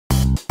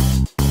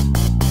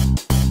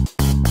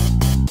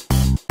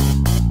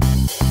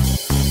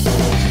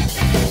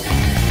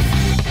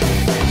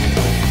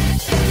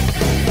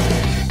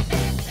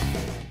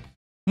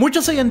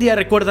Muchos hoy en día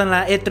recuerdan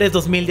la E3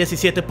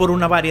 2017 por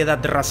una variedad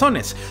de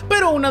razones,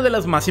 pero una de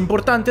las más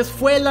importantes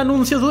fue el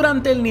anuncio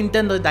durante el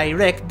Nintendo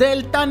Direct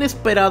del tan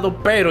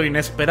esperado pero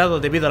inesperado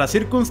debido a las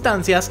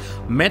circunstancias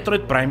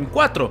Metroid Prime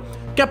 4,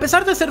 que a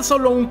pesar de ser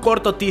solo un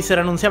corto teaser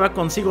anunciaba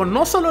consigo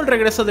no solo el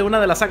regreso de una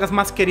de las sagas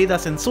más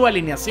queridas en su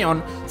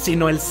alineación,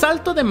 sino el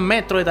salto de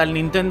Metroid al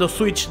Nintendo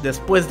Switch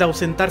después de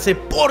ausentarse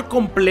por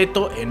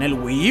completo en el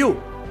Wii U.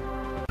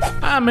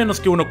 A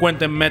menos que uno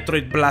cuente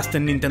Metroid Blast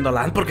en Nintendo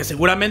Land, porque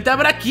seguramente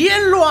habrá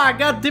quien lo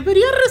haga.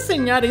 ¿Debería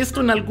reseñar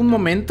esto en algún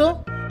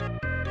momento?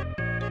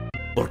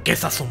 Porque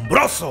es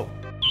asombroso.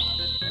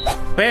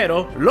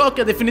 Pero lo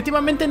que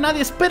definitivamente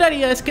nadie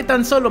esperaría es que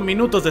tan solo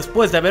minutos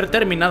después de haber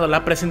terminado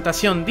la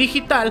presentación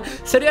digital,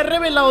 sería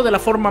revelado de la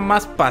forma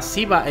más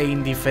pasiva e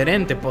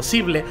indiferente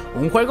posible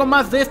un juego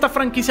más de esta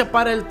franquicia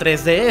para el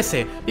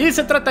 3DS, y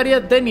se trataría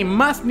de ni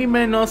más ni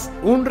menos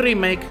un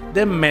remake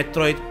de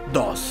Metroid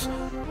 2.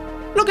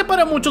 Lo que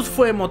para muchos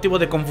fue motivo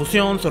de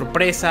confusión,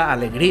 sorpresa,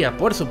 alegría,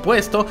 por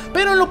supuesto,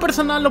 pero en lo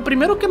personal lo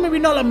primero que me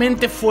vino a la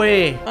mente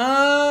fue...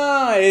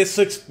 ¡Ah!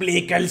 Eso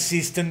explica el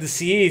Cease and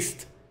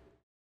Desist.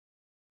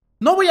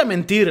 No voy a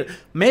mentir,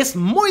 me es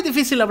muy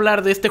difícil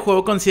hablar de este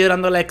juego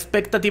considerando la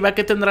expectativa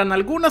que tendrán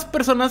algunas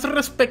personas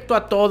respecto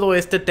a todo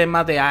este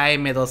tema de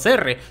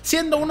AM2R,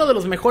 siendo uno de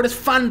los mejores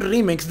fan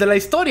remakes de la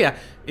historia.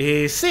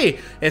 Y sí,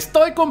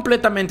 estoy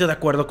completamente de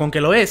acuerdo con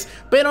que lo es,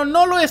 pero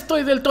no lo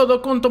estoy del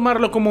todo con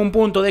tomarlo como un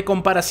punto de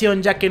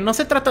comparación, ya que no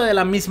se trata de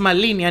la misma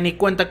línea ni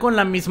cuenta con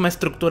la misma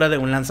estructura de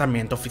un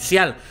lanzamiento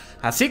oficial.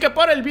 Así que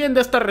por el bien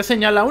de esta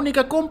reseña, la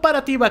única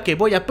comparativa que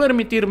voy a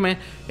permitirme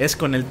es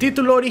con el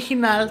título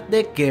original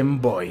de Game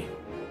Boy.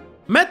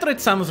 Metroid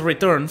Samus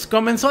Returns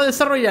comenzó a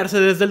desarrollarse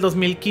desde el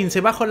 2015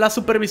 bajo la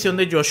supervisión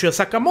de Yoshio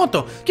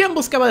Sakamoto, quien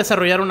buscaba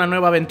desarrollar una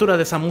nueva aventura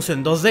de Samus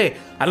en 2D,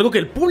 algo que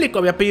el público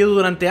había pedido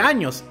durante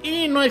años,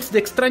 y no es de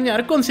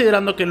extrañar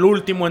considerando que el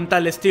último en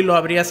tal estilo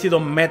habría sido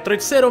Metroid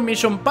Zero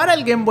Mission para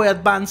el Game Boy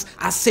Advance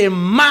hace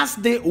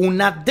más de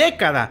una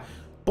década.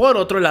 Por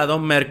otro lado,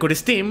 Mercury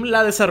Steam,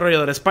 la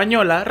desarrolladora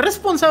española,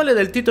 responsable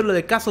del título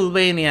de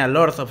Castlevania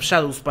Lords of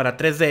Shadows para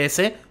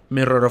 3DS,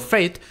 Mirror of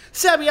Fate,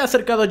 se había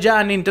acercado ya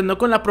a Nintendo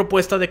con la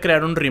propuesta de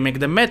crear un remake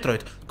de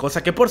Metroid,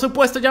 cosa que por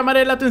supuesto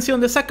llamaría la atención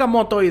de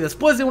Sakamoto, y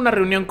después de una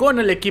reunión con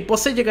el equipo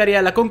se llegaría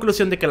a la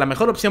conclusión de que la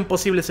mejor opción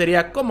posible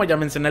sería, como ya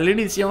mencioné al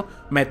inicio,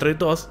 Metroid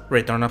 2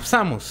 Return of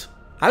Samus.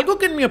 Algo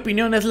que en mi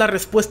opinión es la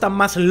respuesta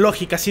más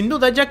lógica sin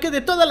duda, ya que de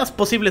todas las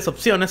posibles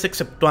opciones,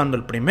 exceptuando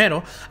el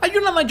primero, hay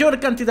una mayor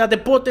cantidad de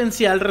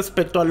potencial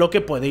respecto a lo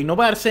que puede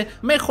innovarse,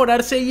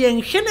 mejorarse y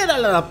en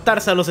general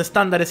adaptarse a los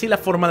estándares y la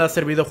forma de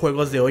hacer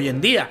videojuegos de hoy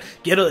en día.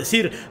 Quiero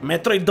decir,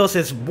 Metroid 2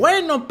 es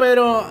bueno,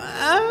 pero...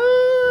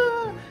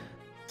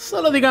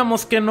 solo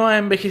digamos que no ha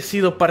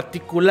envejecido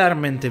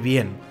particularmente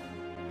bien.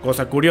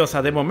 Cosa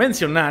curiosa, debo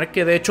mencionar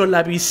que de hecho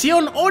la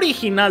visión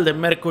original de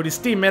Mercury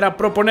Steam era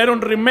proponer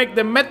un remake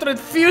de Metroid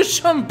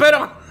Fusion,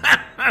 pero...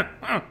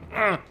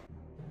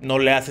 no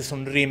le haces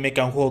un remake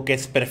a un juego que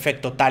es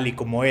perfecto tal y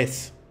como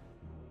es.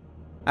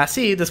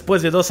 Así,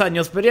 después de 2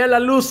 años, vería a la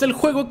luz el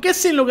juego que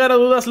sin lugar a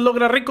dudas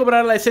logra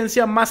recobrar la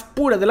esencia más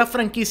pura de la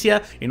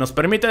franquicia y nos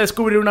permite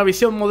descubrir una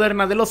visión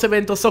moderna de los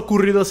eventos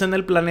ocurridos en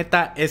el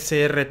planeta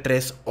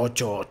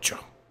SR388.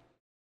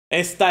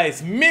 Esta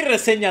es mi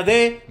reseña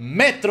de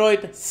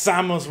Metroid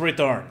Samus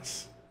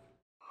Returns.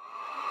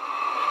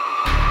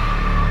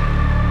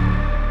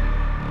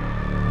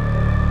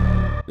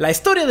 La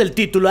historia del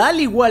título, al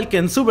igual que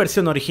en su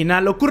versión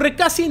original, ocurre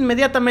casi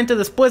inmediatamente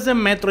después de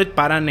Metroid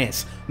para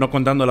NES, no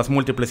contando las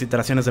múltiples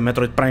iteraciones de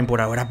Metroid Prime por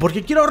ahora,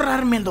 porque quiero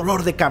ahorrarme el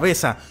dolor de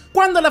cabeza.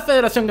 Cuando la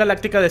Federación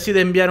Galáctica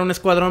decide enviar un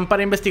escuadrón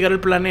para investigar el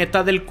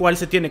planeta del cual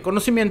se tiene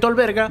conocimiento,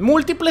 alberga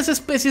múltiples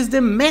especies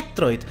de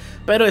Metroid,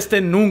 pero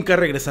este nunca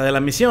regresa de la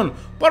misión,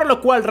 por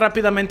lo cual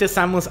rápidamente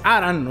Samus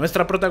Aran,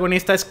 nuestra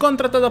protagonista, es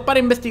contratada para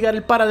investigar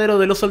el paradero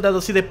de los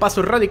soldados y de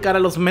paso erradicar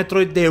a los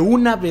Metroid de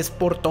una vez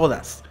por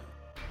todas.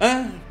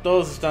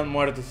 Todos están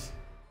muertos.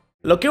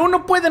 Lo que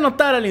uno puede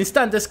notar al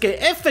instante es que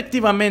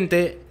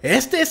efectivamente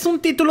este es un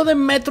título de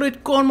Metroid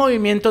con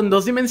movimiento en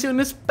 2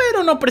 dimensiones,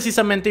 pero no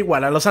precisamente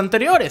igual a los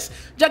anteriores,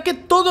 ya que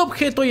todo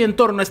objeto y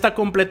entorno está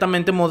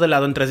completamente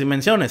modelado en 3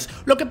 dimensiones,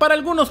 lo que para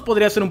algunos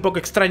podría ser un poco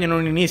extraño en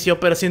un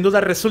inicio, pero sin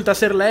duda resulta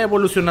ser la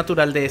evolución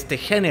natural de este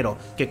género,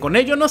 que con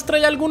ello nos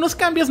trae algunos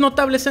cambios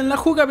notables en la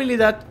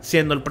jugabilidad,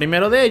 siendo el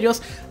primero de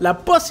ellos la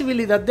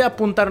posibilidad de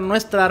apuntar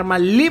nuestra arma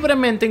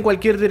libremente en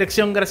cualquier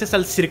dirección gracias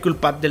al Circle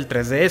Pad del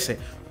 3DS.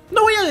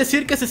 No voy a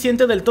decir que se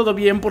siente del todo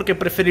bien porque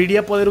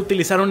preferiría poder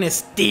utilizar un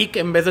stick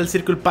en vez del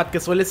Circle Pad,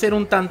 que suele ser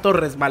un tanto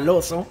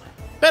resbaloso,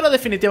 pero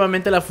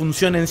definitivamente la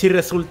función en sí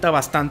resulta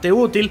bastante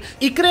útil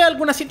y crea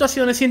algunas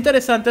situaciones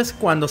interesantes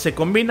cuando se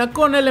combina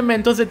con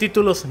elementos de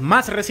títulos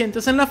más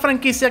recientes en la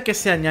franquicia que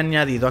se han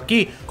añadido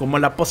aquí, como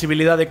la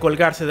posibilidad de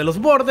colgarse de los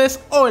bordes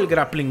o el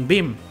grappling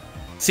beam.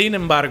 Sin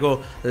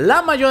embargo,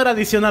 la mayor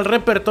adición al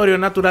repertorio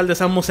natural de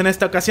Samus en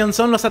esta ocasión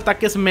son los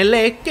ataques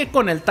melee, que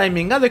con el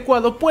timing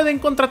adecuado pueden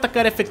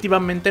contraatacar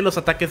efectivamente los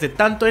ataques de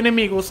tanto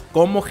enemigos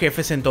como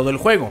jefes en todo el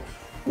juego.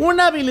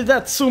 Una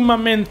habilidad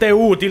sumamente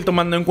útil,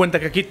 tomando en cuenta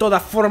que aquí toda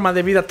forma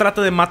de vida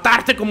trata de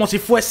matarte como si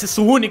fuese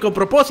su único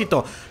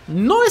propósito.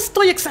 No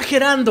estoy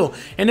exagerando.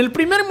 En el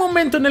primer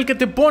momento en el que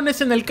te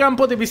pones en el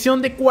campo de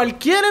visión de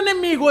cualquier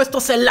enemigo,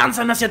 estos se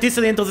lanzan hacia ti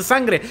sedientos de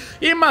sangre.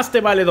 Y más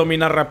te vale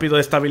dominar rápido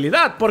esta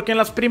habilidad, porque en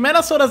las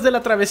primeras horas de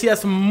la travesía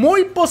es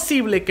muy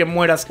posible que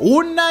mueras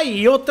una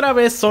y otra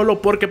vez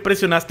solo porque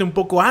presionaste un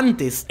poco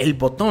antes el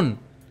botón.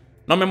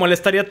 No me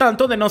molestaría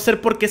tanto de no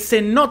ser porque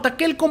se nota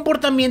que el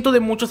comportamiento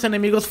de muchos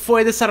enemigos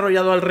fue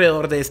desarrollado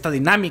alrededor de esta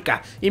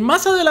dinámica, y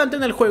más adelante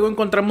en el juego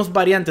encontramos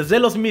variantes de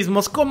los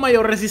mismos con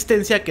mayor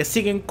resistencia que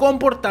siguen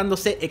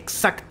comportándose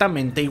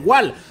exactamente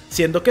igual,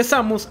 siendo que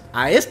Samus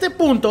a este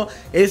punto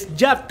es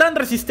ya tan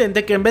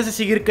resistente que en vez de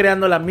seguir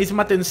creando la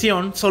misma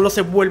tensión, solo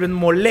se vuelven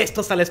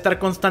molestos al estar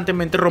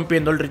constantemente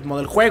rompiendo el ritmo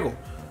del juego.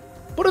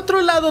 Por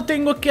otro lado,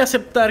 tengo que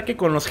aceptar que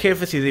con los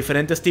jefes y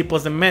diferentes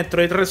tipos de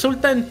Metroid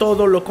resulta en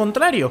todo lo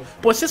contrario,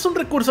 pues es un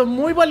recurso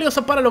muy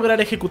valioso para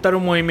lograr ejecutar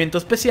un movimiento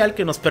especial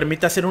que nos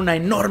permite hacer una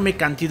enorme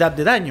cantidad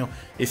de daño,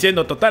 y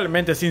siendo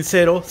totalmente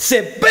sincero,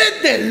 ¡se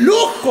ve de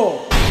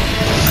lujo!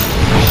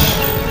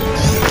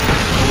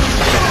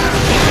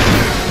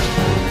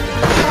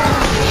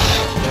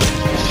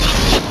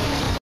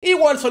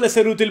 Igual suele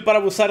ser útil para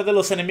abusar de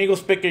los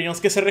enemigos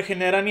pequeños que se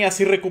regeneran y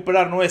así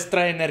recuperar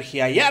nuestra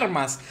energía y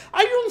armas.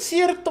 Hay un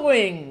cierto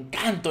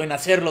encanto en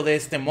hacerlo de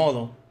este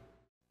modo.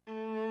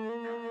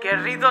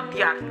 Querido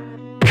diario,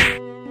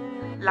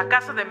 la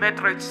casa de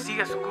Metroid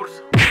sigue su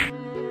curso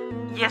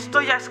y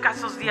estoy a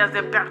escasos días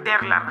de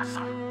perder la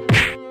razón.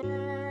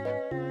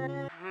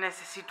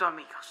 Necesito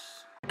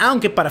amigos.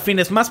 Aunque para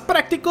fines más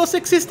prácticos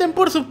existen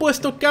por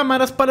supuesto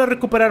cámaras para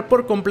recuperar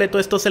por completo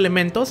estos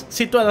elementos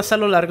situadas a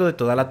lo largo de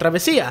toda la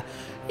travesía.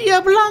 Y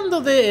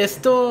hablando de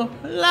esto,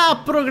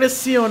 la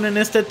progresión en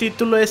este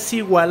título es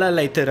igual a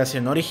la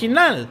iteración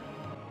original.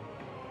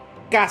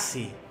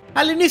 Casi.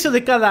 Al inicio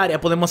de cada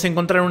área podemos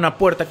encontrar una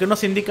puerta que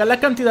nos indica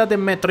la cantidad de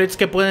Metroids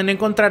que pueden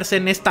encontrarse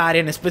en esta área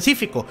en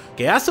específico,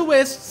 que a su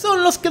vez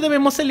son los que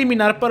debemos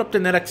eliminar para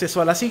obtener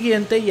acceso a la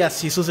siguiente y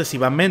así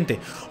sucesivamente.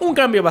 Un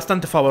cambio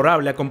bastante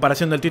favorable a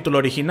comparación del título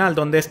original,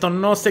 donde esto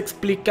no se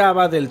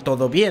explicaba del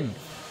todo bien.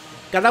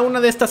 Cada una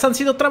de estas han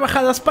sido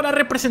trabajadas para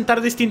representar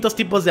distintos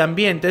tipos de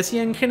ambientes y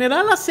en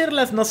general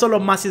hacerlas no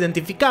solo más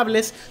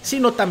identificables,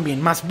 sino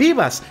también más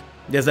vivas.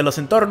 Desde los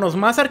entornos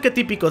más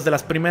arquetípicos de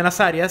las primeras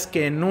áreas,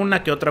 que en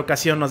una que otra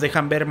ocasión nos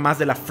dejan ver más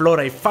de la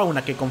flora y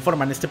fauna que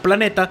conforman este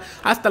planeta,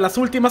 hasta las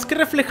últimas que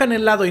reflejan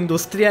el lado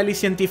industrial y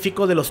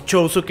científico de los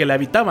Chozo que le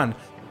habitaban.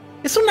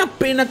 Es una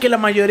pena que la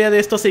mayoría de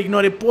esto se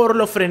ignore por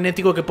lo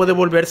frenético que puede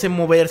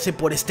moverse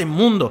por este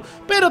mundo,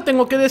 pero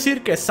tengo que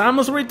decir que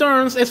Samus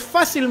Returns es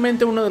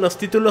fácilmente uno de los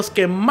títulos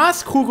que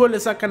más jugo le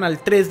sacan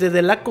al 3D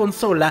de la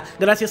consola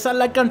gracias a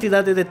la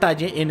cantidad de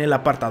detalle en el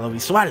apartado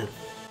visual.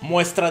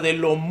 Muestra de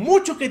lo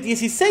mucho que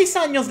 16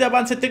 años de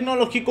avance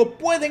tecnológico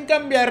pueden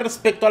cambiar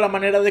respecto a la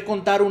manera de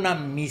contar una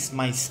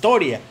misma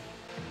historia.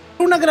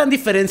 Una gran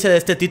diferencia de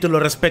este título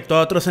respecto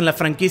a otros en la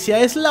franquicia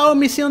es la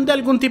omisión de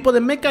algún tipo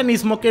de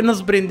mecanismo que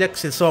nos brinde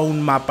acceso a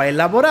un mapa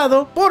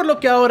elaborado, por lo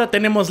que ahora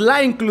tenemos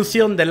la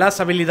inclusión de las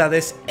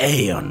habilidades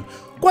Aeon.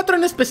 4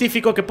 en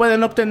específico que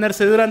pueden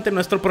obtenerse durante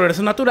nuestro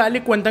progreso natural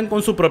y cuentan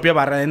con su propia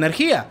barra de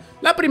energía.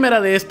 La primera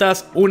de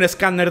estas, un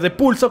escáner de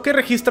pulso que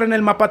registra en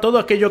el mapa todo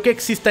aquello que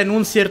exista en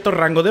un cierto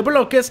rango de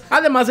bloques,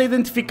 además de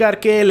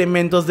identificar qué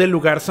elementos del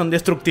lugar son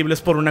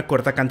destructibles por una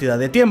corta cantidad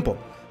de tiempo.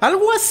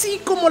 Algo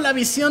así como la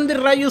visión de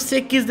rayos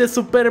X de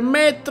Super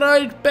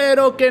Metroid,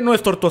 pero que no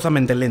es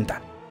tortuosamente lenta.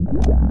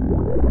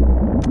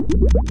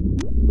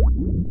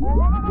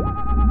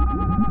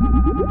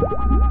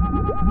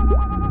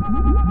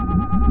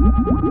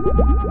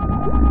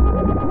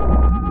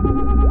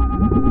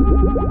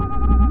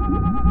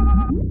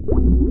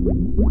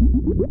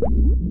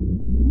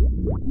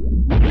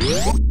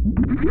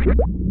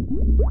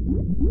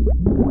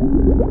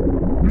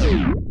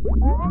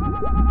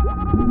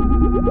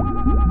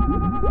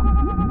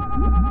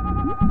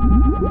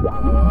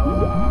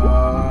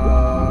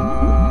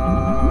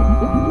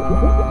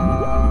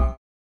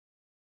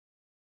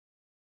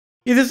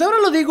 Y desde ahora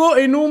lo digo,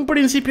 en un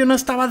principio no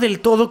estaba del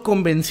todo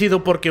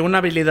convencido porque una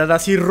habilidad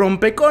así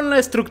rompe con la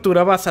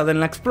estructura basada en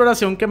la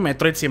exploración que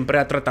Metroid siempre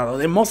ha tratado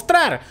de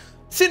mostrar.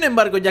 Sin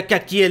embargo, ya que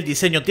aquí el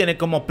diseño tiene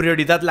como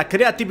prioridad la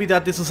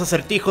creatividad de sus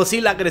acertijos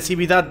y la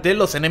agresividad de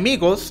los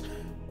enemigos,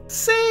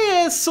 sí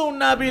es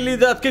una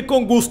habilidad que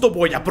con gusto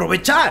voy a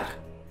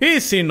aprovechar. Y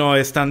si no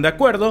están de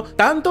acuerdo,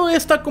 tanto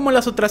esta como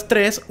las otras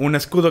 3, un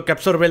escudo que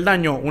absorbe el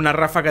daño, una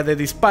ráfaga de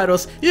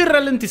disparos y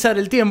ralentizar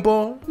el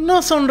tiempo,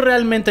 no son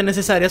realmente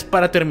necesarias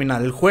para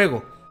terminar el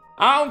juego.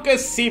 Aunque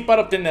sí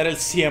para obtener el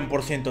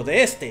 100%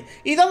 de este,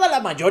 y dada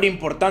la mayor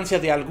importancia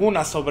de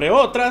algunas sobre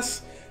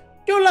otras,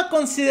 yo la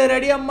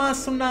consideraría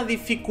más una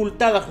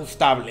dificultad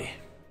ajustable.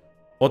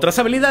 Otras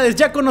habilidades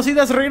ya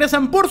conocidas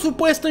regresan, por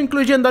supuesto,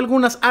 incluyendo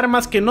algunas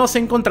armas que no se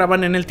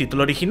encontraban en el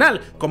título original,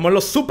 como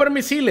los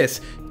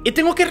supermisiles. Y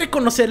tengo que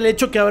reconocer el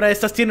hecho que ahora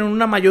estas tienen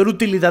una mayor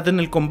utilidad en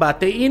el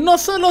combate y no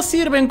solo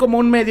sirven como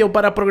un medio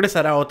para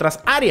progresar a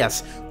otras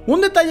áreas. Un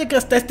detalle que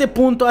hasta este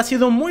punto ha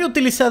sido muy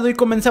utilizado y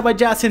comenzaba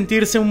ya a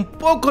sentirse un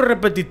poco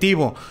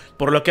repetitivo,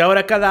 por lo que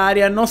ahora cada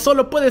área no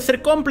solo puede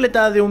ser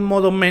completada de un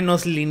modo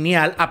menos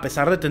lineal a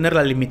pesar de tener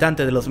la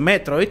limitante de los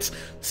Metroids,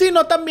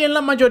 sino también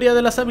la mayoría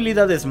de las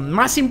habilidades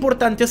más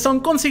importantes son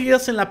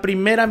conseguidas en la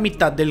primera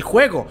mitad del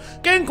juego,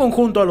 que en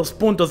conjunto a los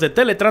puntos de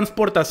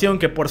teletransportación,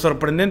 que por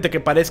sorprendente que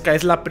parezca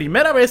es la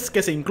primera vez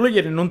que se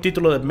incluyen en un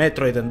título de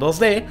Metroid en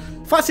 2D,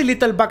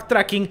 facilita el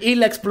backtracking y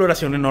la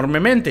exploración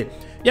enormemente.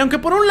 Y aunque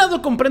por un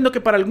lado comprendo que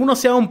para algunos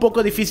sea un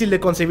poco difícil de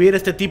concebir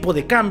este tipo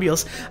de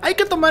cambios, hay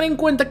que tomar en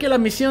cuenta que la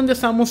misión de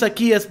Samus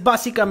aquí es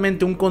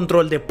básicamente un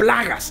control de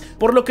plagas,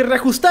 por lo que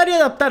reajustar y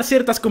adaptar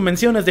ciertas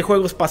convenciones de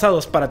juegos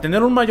pasados para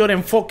tener un mayor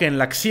enfoque en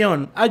la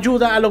acción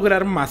ayuda a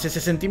lograr más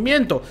ese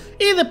sentimiento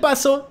y de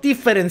paso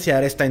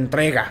diferenciar esta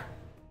entrega.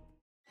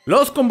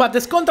 Los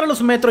combates contra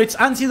los Metroids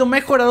han sido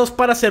mejorados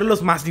para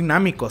hacerlos más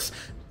dinámicos,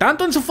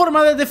 tanto en su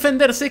forma de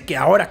defenderse, que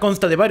ahora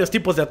consta de varios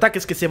tipos de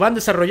ataques que se van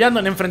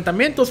desarrollando en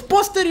enfrentamientos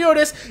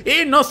posteriores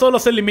y no solo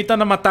se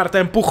limitan a matarte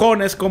a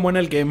empujones como en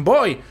el Game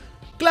Boy.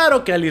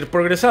 Claro que al ir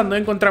progresando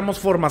encontramos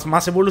formas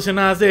más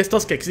evolucionadas de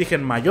estos que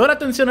exigen mayor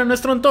atención a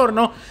nuestro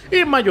entorno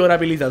y mayor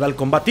habilidad al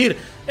combatir,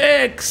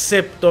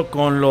 excepto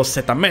con los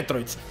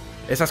Z-Metroids.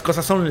 Esas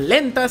cosas son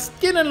lentas,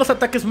 tienen los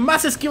ataques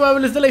más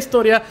esquivables de la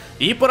historia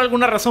y por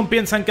alguna razón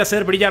piensan que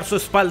hacer brillar su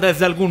espalda es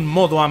de algún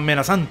modo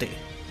amenazante.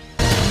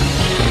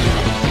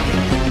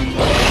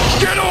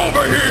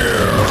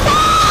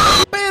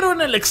 Pero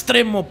en el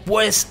extremo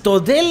opuesto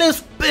del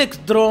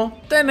espectro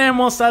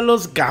tenemos a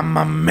los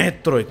Gamma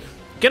Metroid.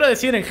 Quiero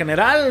decir, en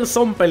general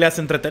son peleas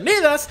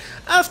entretenidas,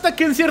 hasta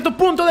que en cierto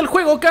punto del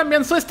juego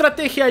cambian su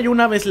estrategia y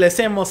una vez les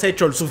hemos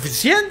hecho el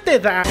suficiente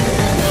daño.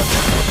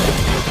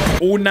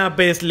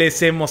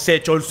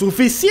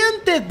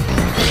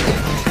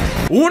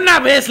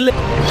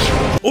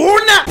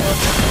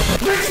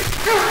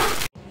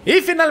 Y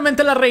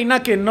finalmente la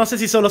reina, que no sé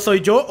si solo soy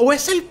yo o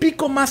es el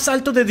pico más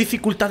alto de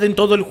dificultad en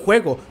todo el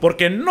juego,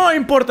 porque no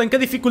importa en qué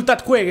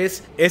dificultad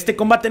juegues, este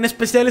combate en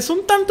especial es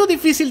un tanto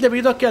difícil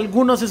debido a que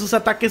algunos de sus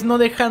ataques no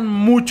dejan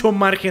mucho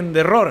margen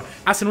de error,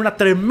 hacen una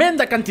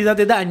tremenda cantidad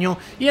de daño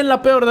y en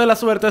la peor de las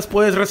suertes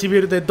puedes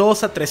recibir de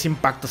 2 a 3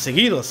 impactos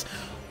seguidos.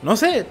 No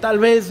sé, tal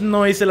vez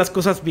no hice las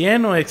cosas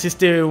bien o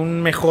existe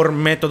un mejor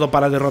método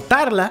para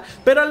derrotarla,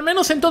 pero al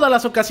menos en todas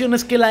las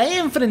ocasiones que la he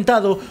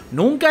enfrentado,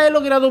 nunca he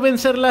logrado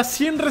vencerla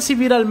sin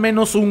recibir al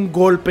menos un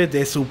golpe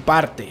de su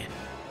parte.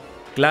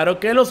 Claro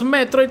que los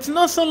Metroids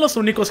no son los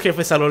únicos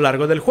jefes a lo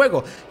largo del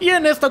juego, y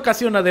en esta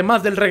ocasión,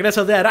 además del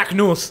regreso de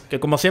Arachnus, que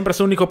como siempre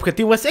su único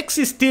objetivo es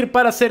existir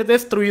para ser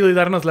destruido y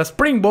darnos la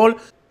Spring Ball,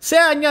 se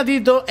ha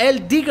añadido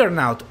el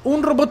Diggernaut,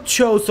 un robot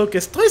choso que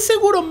estoy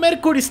seguro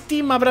Mercury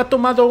Steam habrá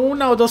tomado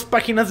 1 o 2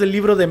 páginas del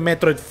libro de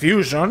Metroid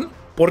Fusion,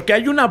 porque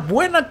hay una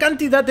buena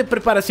cantidad de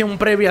preparación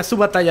previa a su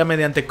batalla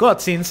mediante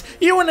cutscenes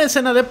y una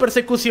escena de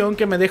persecución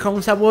que me deja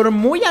un sabor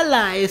muy a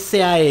la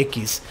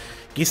SAX,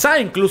 quizá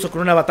incluso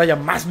con una batalla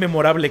más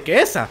memorable que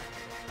esa.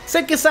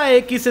 Sé que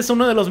SAX es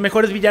uno de los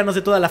mejores villanos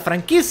de toda la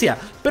franquicia,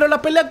 pero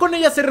la pelea con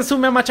ella se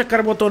resume a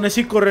machacar botones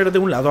y correr de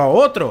un lado a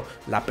otro.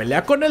 La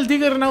pelea con el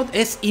Diggernaut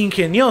es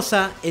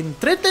ingeniosa,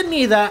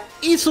 entretenida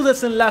y su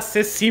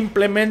desenlace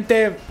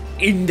simplemente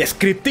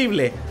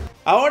indescriptible.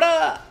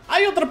 Ahora,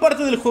 hay otra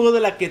parte del juego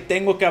de la que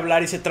tengo que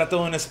hablar y se trata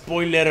de un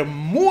spoiler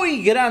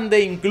muy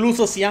grande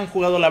incluso si han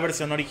jugado la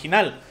versión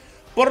original.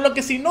 Por lo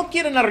que si no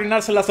quieren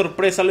arruinarse la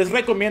sorpresa les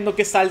recomiendo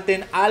que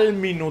salten al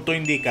minuto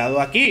indicado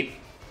aquí.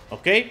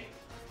 ¿Ok?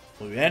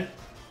 Muy bien.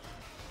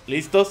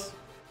 ¿Listos?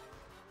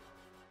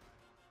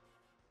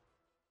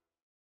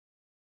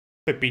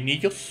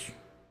 ¿Pepinillos?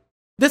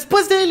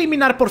 Después de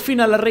eliminar por fin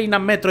a la reina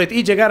Metroid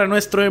y llegar a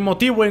nuestro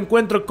emotivo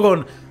encuentro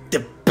con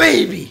The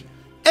Baby,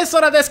 es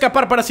hora de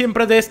escapar para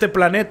siempre de este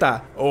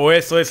planeta. O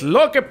eso es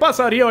lo que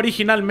pasaría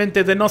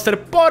originalmente de no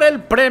ser por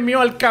el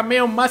premio al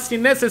cameo más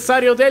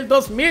innecesario del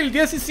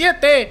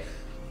 2017,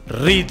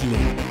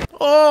 Ridley.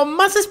 O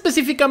más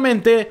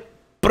específicamente,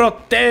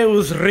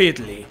 Proteus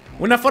Ridley.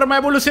 Una forma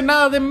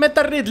evolucionada de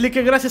Meta Ridley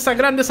que gracias a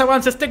grandes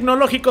avances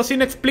tecnológicos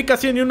sin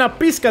explicación y una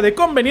pizca de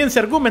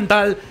conveniencia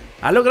argumental,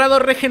 ha logrado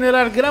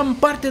regenerar gran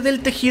parte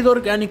del tejido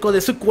orgánico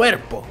de su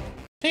cuerpo.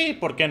 Sí,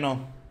 ¿por qué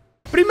no?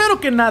 Primero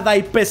que nada,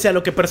 y pese a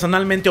lo que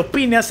personalmente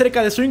opine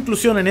acerca de su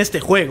inclusión en este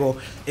juego,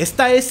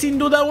 esta es sin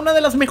duda una de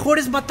las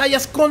mejores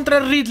batallas contra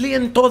Ridley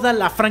en toda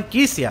la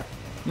franquicia.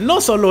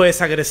 No solo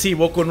es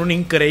agresivo con un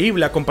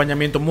increíble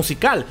acompañamiento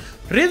musical,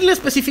 Ridley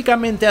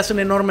específicamente hace un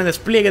enorme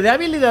despliegue de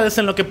habilidades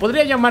en lo que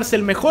podría llamarse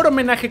el mejor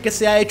homenaje que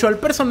se ha hecho al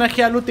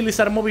personaje al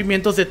utilizar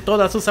movimientos de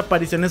todas sus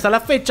apariciones a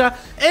la fecha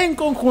en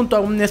conjunto a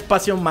un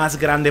espacio más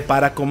grande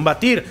para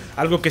combatir,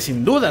 algo que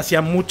sin duda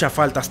hacía mucha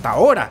falta hasta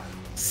ahora.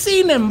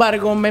 Sin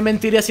embargo, me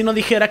mentiría si no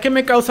dijera que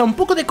me causa un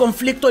poco de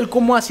conflicto el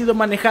cómo ha sido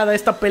manejada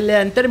esta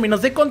pelea en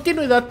términos de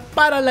continuidad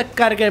para la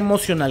carga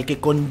emocional que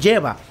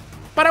conlleva.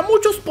 Para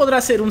muchos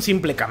podrá ser un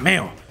simple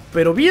cameo,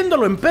 pero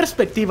viéndolo en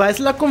perspectiva es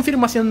la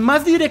confirmación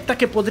más directa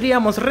que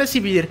podríamos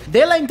recibir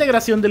de la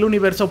integración del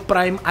universo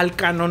Prime al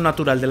canon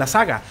natural de la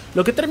saga,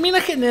 lo que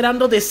termina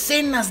generando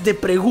decenas de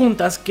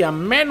preguntas que, a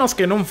menos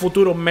que en un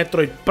futuro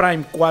Metroid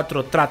Prime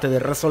 4 trate de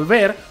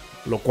resolver,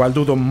 lo cual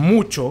dudo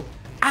mucho,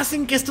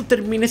 hacen que esto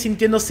termine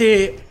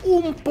sintiéndose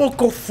un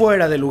poco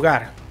fuera de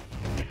lugar.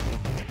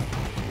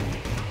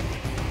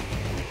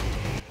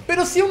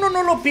 Pero si uno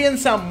no lo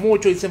piensa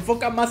mucho y se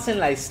enfoca más en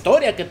la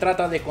historia que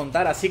trata de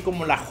contar, así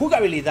como la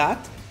jugabilidad,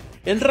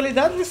 en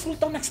realidad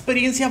resulta una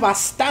experiencia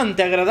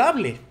bastante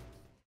agradable.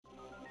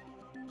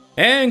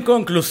 En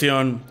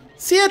conclusión,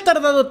 si he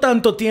tardado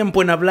tanto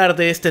tiempo en hablar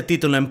de este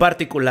título en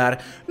particular,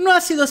 no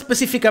ha sido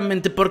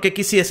específicamente porque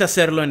quisiese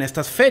hacerlo en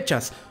estas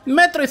fechas.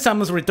 Metroid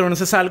Samus Returns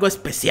es algo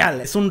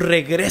especial, es un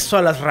regreso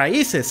a las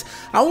raíces,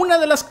 a una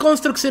de las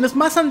construcciones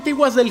más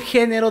antiguas del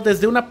género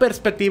desde una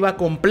perspectiva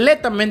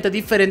completamente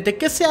diferente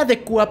que se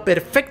adecua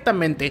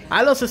perfectamente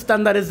a los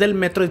estándares del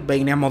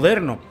Metroidvania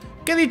moderno,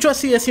 que dicho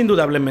así es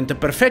indudablemente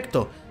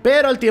perfecto,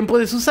 pero al tiempo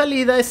de su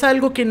salida es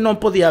algo que no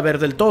podía ver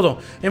del todo.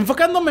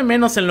 Enfocándome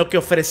menos en lo que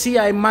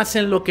ofrecía y más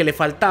en lo que le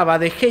faltaba,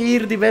 dejé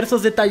ir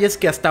diversos detalles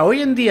que hasta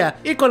hoy en día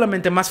y con la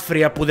mente más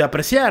fría pude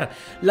apreciar.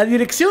 La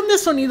dirección de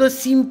sonido es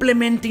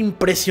simplemente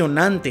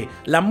impresionante,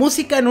 la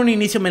música en un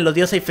inicio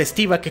melodiosa y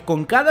festiva que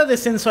con cada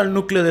descenso al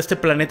núcleo de este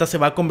planeta se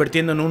va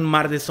convirtiendo en un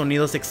mar de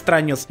sonidos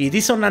extraños y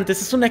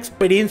disonantes, es una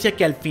experiencia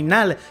que al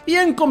final, y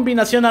en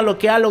combinación a lo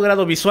que ha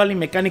logrado visual y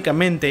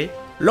mecánicamente,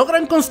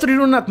 logran construir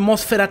una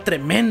atmósfera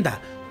tremenda,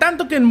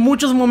 tanto que en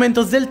muchos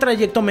momentos del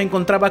trayecto me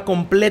encontraba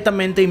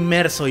completamente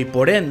inmerso y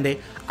por ende,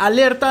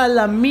 alerta a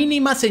la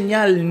mínima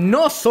señal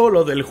no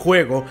solo del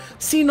juego,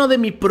 sino de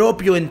mi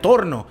propio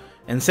entorno.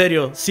 En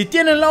serio, si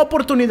tienen la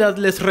oportunidad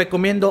les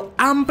recomiendo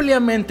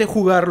ampliamente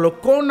jugarlo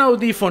con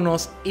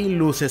audífonos y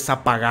luces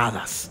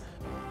apagadas.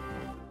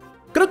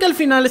 Creo que al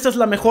final esta es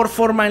la mejor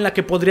forma en la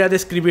que podría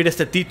describir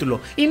este título,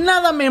 y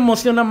nada me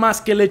emociona más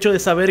que el hecho de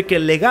saber que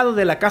el legado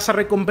de la casa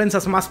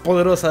recompensas más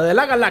poderosa de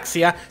la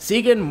galaxia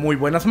sigue en muy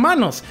buenas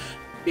manos.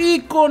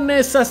 Y con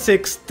esas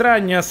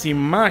extrañas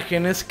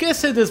imágenes que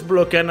se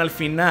desbloquean al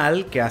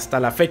final, que hasta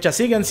la fecha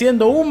siguen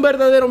siendo un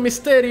verdadero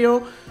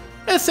misterio,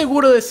 es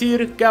seguro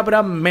decir que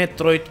habrá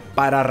Metroid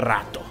para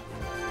rato.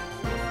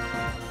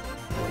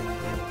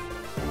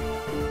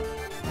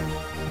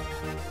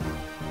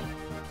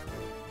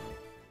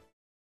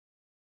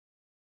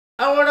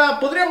 Ahora,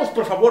 ¿podríamos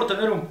por favor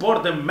tener un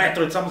port de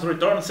Metroid Samus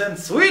Returns en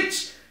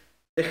Switch?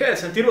 Dejé de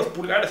sentir los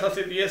pulgares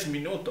hace 10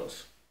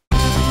 minutos.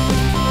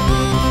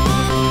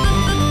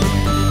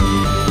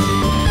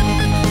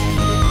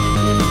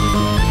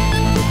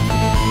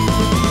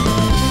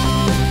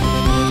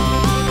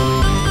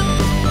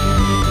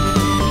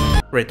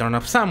 Return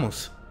of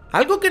Samus.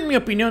 Algo que en mi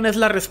opinión es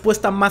la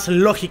respuesta más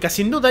lógica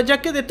sin duda,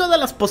 ya que de todas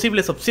las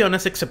posibles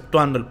opciones,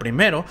 exceptuando el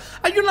primero,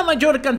 hay una mayor cantidad